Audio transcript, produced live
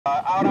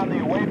Out on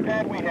the away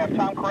pad, we have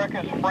Tom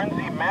Korecka's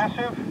Frenzy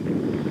Massive.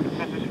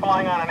 This is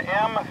flying on an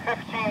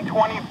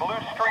M1520 Blue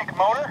Streak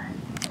motor.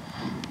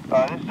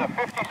 This is a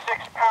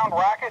 56-pound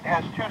rocket,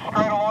 has two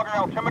stratolauger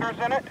altimeters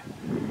in it.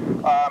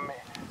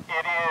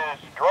 It is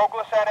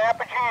drogueless at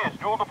apogee, is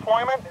dual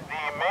deployment.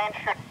 The main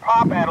should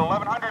pop at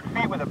 1,100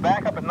 feet with a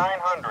backup at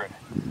 900.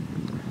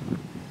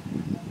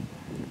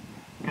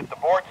 Get the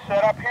board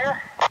set up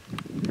here.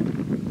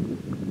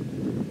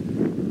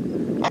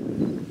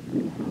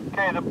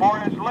 Okay, the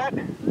board is lit.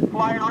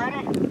 Flyer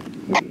ready.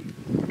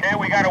 Okay,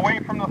 we got away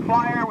from the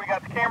flyer. We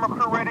got the camera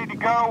crew ready to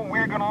go.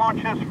 We're going to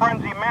launch this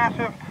Frenzy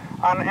Massive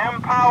on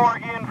M-Power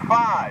in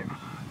 5,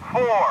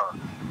 4,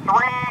 3,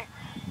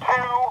 2,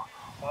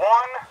 1,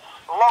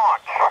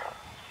 launch.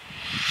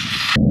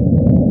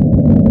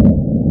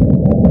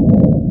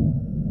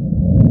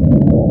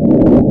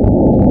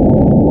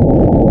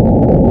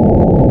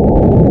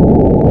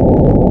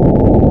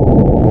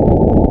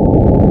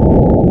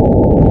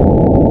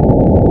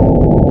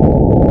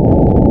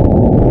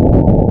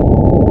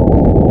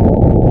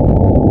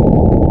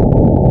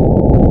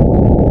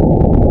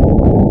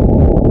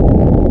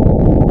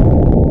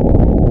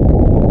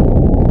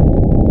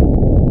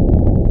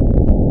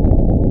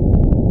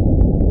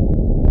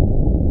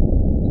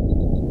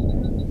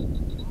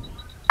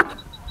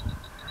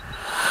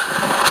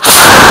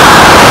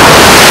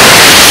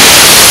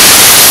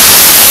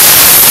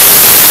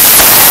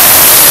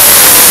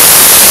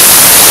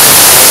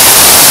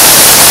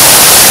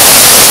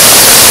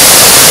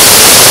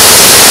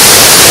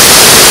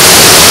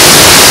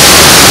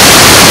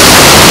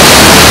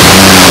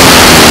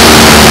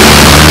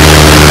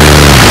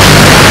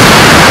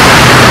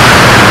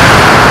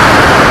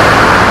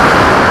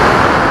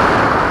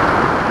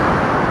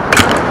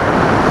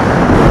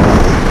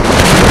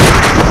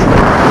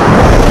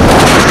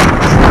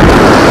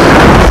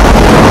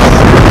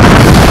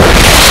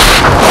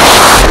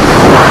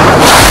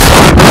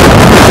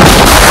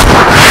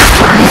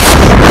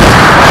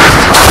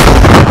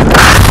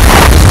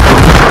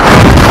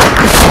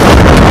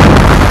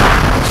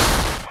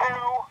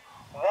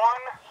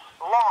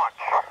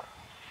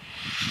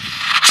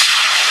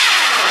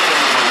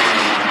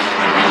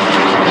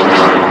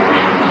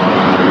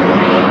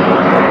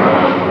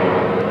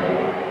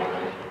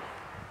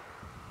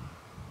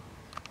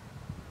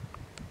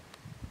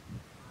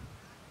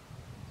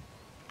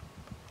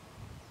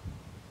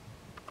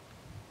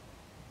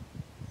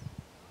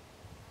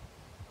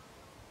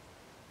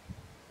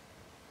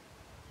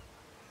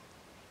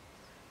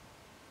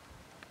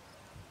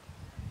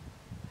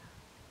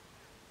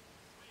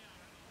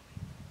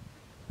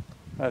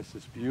 That's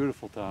just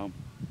beautiful, Tom.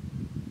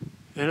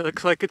 And it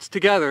looks like it's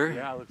together.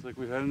 Yeah, it looks like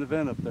we've had an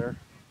event up there.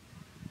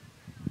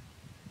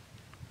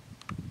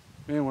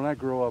 Man, when I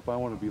grow up, I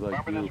want to be like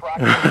you. Remember this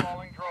rocket is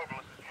falling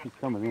drogueless. It's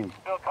coming in.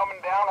 Still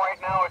coming down right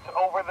now. It's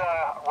over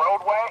the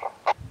roadway.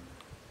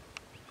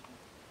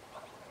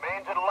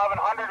 Mains at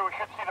 1,100. We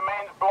should see the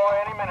mains blow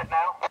any minute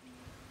now.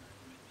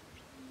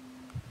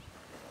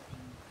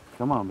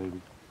 Come on,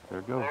 baby. There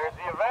it goes. There's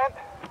the event.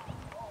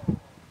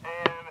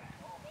 And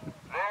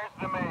there's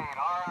the main.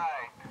 All right.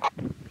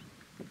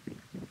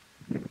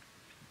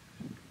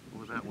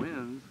 With that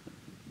wind,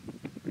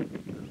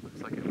 it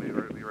looks like it may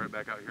be right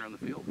back out here on the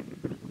field.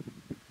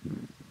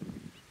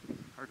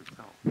 Hard to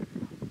tell.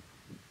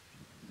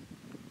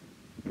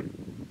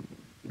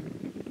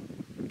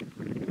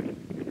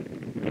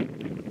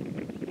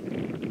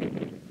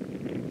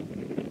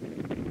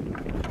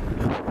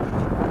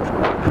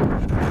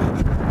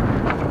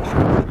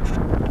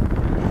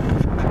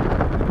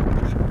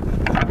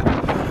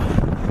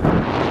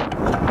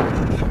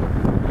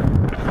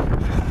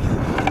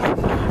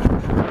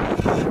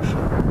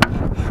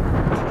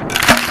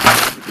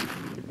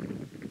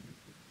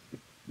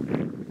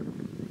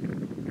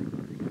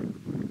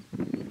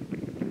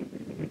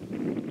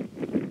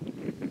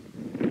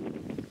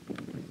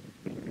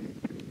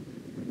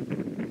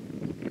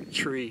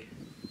 Tree.